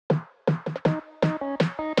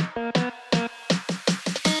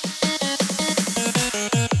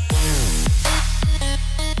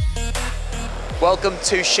Welcome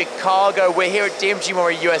to Chicago. We're here at DMG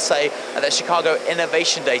MORI USA at the Chicago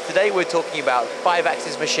Innovation Day. Today we're talking about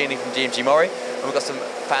 5-axis machining from DMG MORI, and we've got some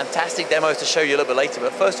fantastic demos to show you a little bit later.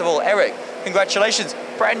 But first of all, Eric, congratulations,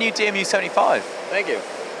 brand new DMU 75. Thank you.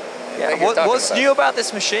 Yeah, what's new about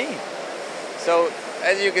this machine? So,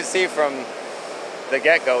 as you can see from the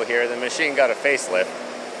get-go here, the machine got a facelift.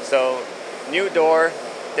 So, new door,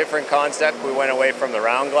 different concept. We went away from the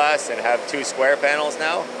round glass and have 2 square panels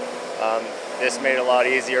now. This made it a lot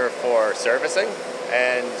easier for servicing,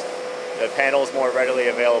 and the panel's more readily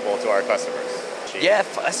available to our customers. Yeah,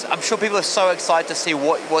 I'm sure people are so excited to see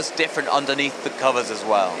what's different underneath the covers as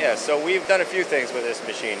well. Yeah, so we've done a few things with this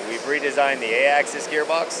machine. We've redesigned the A-axis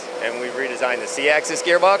gearbox, and we've redesigned the C-axis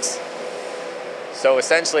gearbox. So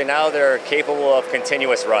essentially now they're capable of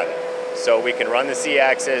continuous run. So we can run the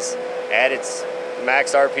C-axis at its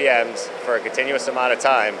max RPMs for a continuous amount of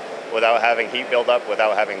time without having heat buildup,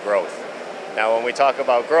 without having growth. Now when we talk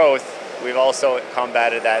about growth, we've also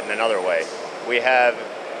combated that in another way. We have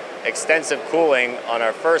extensive cooling on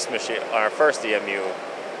our first machine, on our first DMU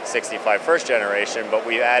 65 first generation, but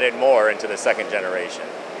we've added more into the second generation.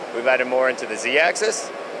 We've added more into the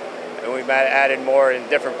Z-axis, and we've added more in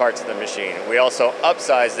different parts of the machine. We also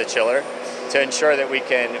upsized the chiller to ensure that we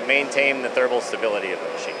can maintain the thermal stability of the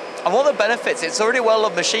machine. And what are the benefits? It's already a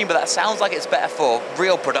well-loved machine, but that sounds like it's better for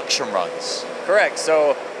real production runs. Correct.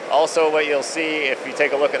 So also what you'll see if you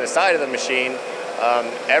take a look at the side of the machine,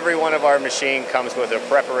 every one of our machine comes with a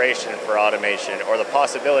preparation for automation or the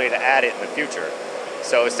possibility to add it in the future.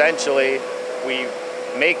 So essentially, we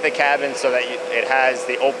make the cabin so that it has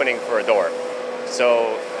the opening for a door.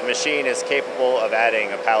 So the machine is capable of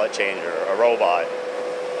adding a pallet changer, a robot,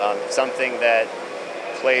 something that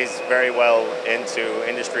plays very well into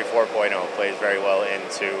Industry 4.0, plays very well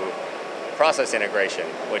into process integration,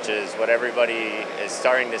 which is what everybody is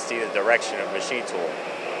starting to see the direction of machine tool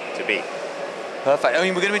to be. Perfect. I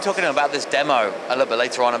mean, we're going to be talking about this demo a little bit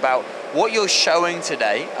later on, about what you're showing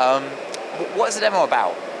today. What is the demo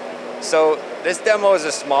about? So this demo is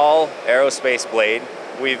a small aerospace blade.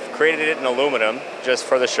 We've created it in aluminum just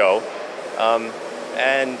for the show.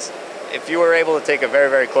 And if you were able to take a very,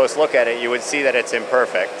 very close look at it, you would see that it's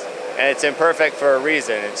imperfect. And it's imperfect for a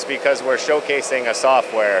reason. It's because we're showcasing a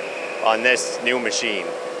software on this new machine.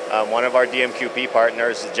 One of our DMQP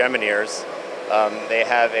partners, Gemineers, they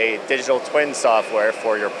have a digital twin software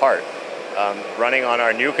for your part. Running on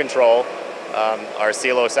our new control, our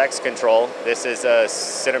Celos X control. This is a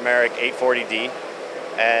Cinemeric 840D,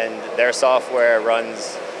 and their software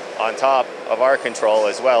runs on top of our control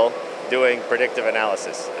as well, doing predictive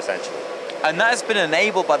analysis, essentially. And that has been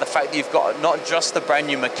enabled by the fact that you've got not just the brand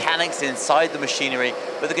new mechanics inside the machinery,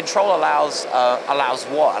 but the control allows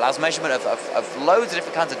what? Allows measurement of loads of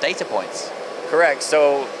different kinds of data points. Correct.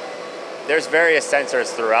 So there's various sensors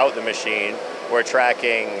throughout the machine. We're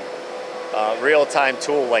tracking real-time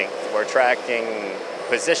tool length. We're tracking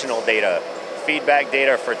positional data, feedback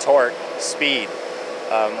data for torque, speed.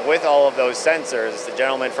 With all of those sensors, the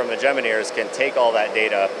gentleman from the Gemineers can take all that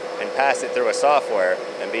data and pass it through a software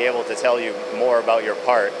and be able to tell you more about your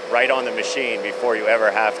part right on the machine before you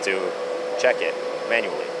ever have to check it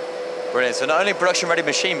manually. Brilliant. So not only production-ready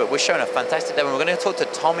machine, but we're showing a fantastic demo. We're going to talk to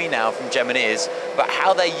Tommy now from Gemineers about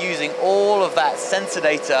how they're using all of that sensor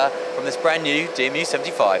data from this brand new DMU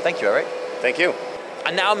 75. Thank you, Eric. Thank you.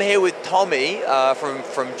 And now I'm here with Tommy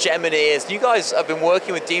from Gemineers. You guys have been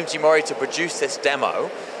working with DMG MORI to produce this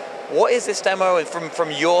demo. What is this demo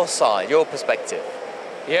from your side, your perspective?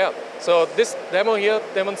 Yeah, so this demo here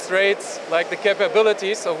demonstrates like the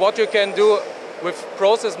capabilities of what you can do with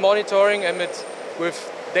process monitoring and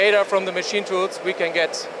with data from the machine tools we can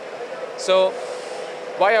get. So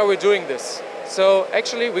why are we doing this? So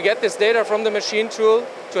actually we get this data from the machine tool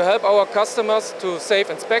to help our customers to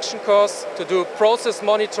save inspection costs, to do process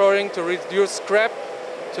monitoring, to reduce scrap,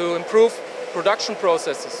 to improve production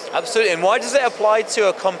processes. Absolutely, and why does it apply to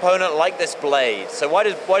a component like this blade? So why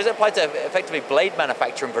does it apply to effectively blade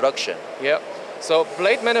manufacturing production? Yeah, so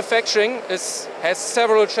blade manufacturing has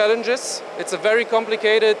several challenges. It's a very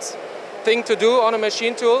complicated thing to do on a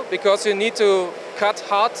machine tool because you need to cut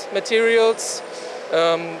hard materials.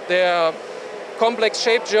 There are complex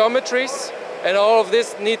shape geometries, and all of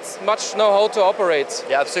this needs much know-how to operate.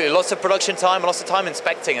 Yeah, absolutely. Lots of production time and lots of time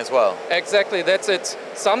inspecting as well. Exactly, that's it.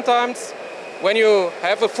 Sometimes when you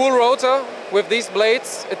have a full rotor with these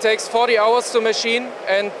blades, it takes 40 hours to machine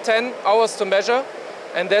and 10 hours to measure.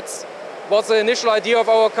 And that was the initial idea of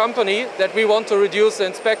our company, that we want to reduce the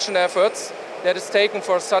inspection efforts that is taken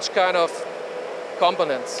for such kind of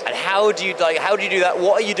components. And how do you do that?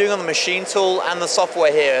 What are you doing on the machine tool and the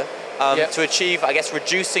software here to achieve, I guess,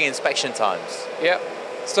 reducing inspection times. Yeah.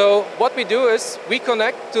 So what we do is we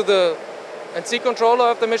connect to the NC controller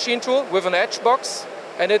of the machine tool with an edge box,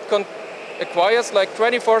 and it acquires like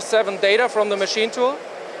 24/7 data from the machine tool.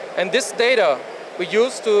 And this data we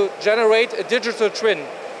use to generate a digital twin.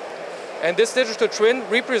 And this digital twin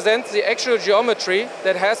represents the actual geometry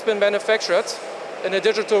that has been manufactured in a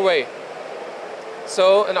digital way.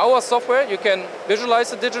 So in our software, you can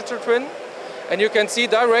visualize the digital twin, and you can see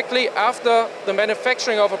directly after the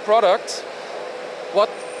manufacturing of a product what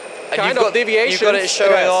kind of deviations you've got it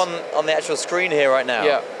showing on the actual screen here right now.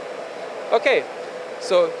 Yeah. Okay.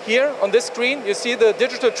 So here on this screen, you see the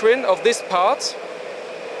digital twin of this part,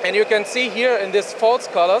 and you can see here in these false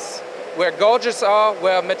colors where gouges are,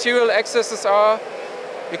 where material excesses are.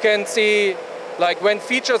 You can see like when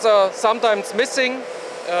features are sometimes missing.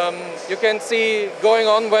 You can see going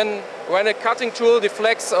on when a cutting tool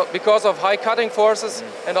deflects because of high cutting forces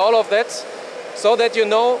and all of that, so that you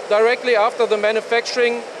know directly after the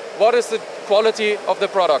manufacturing what is the quality of the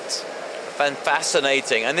product.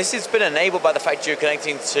 Fascinating. And this has been enabled by the fact you're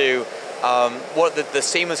connecting to what the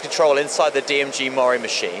Siemens control inside the DMG MORI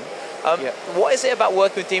machine. What is it about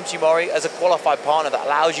working with DMG MORI as a qualified partner that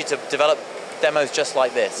allows you to develop demos just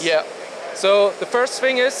like this? Yeah. So the first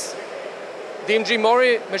thing is DMG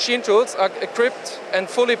MORI machine tools are equipped and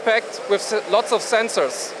fully packed with lots of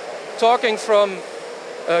sensors, talking from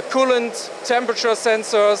coolant temperature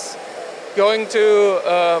sensors, going to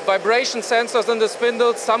vibration sensors in the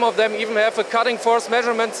spindles. Some of them even have a cutting force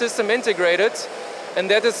measurement system integrated, and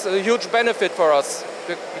that is a huge benefit for us.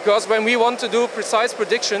 Because when we want to do precise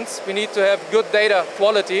predictions, we need to have good data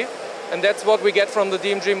quality, and that's what we get from the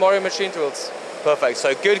DMG MORI machine tools. Perfect.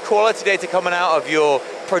 So good quality data coming out of your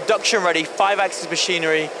production-ready 5-axis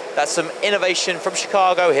machinery. That's some innovation from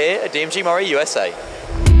Chicago here at DMG MORI USA.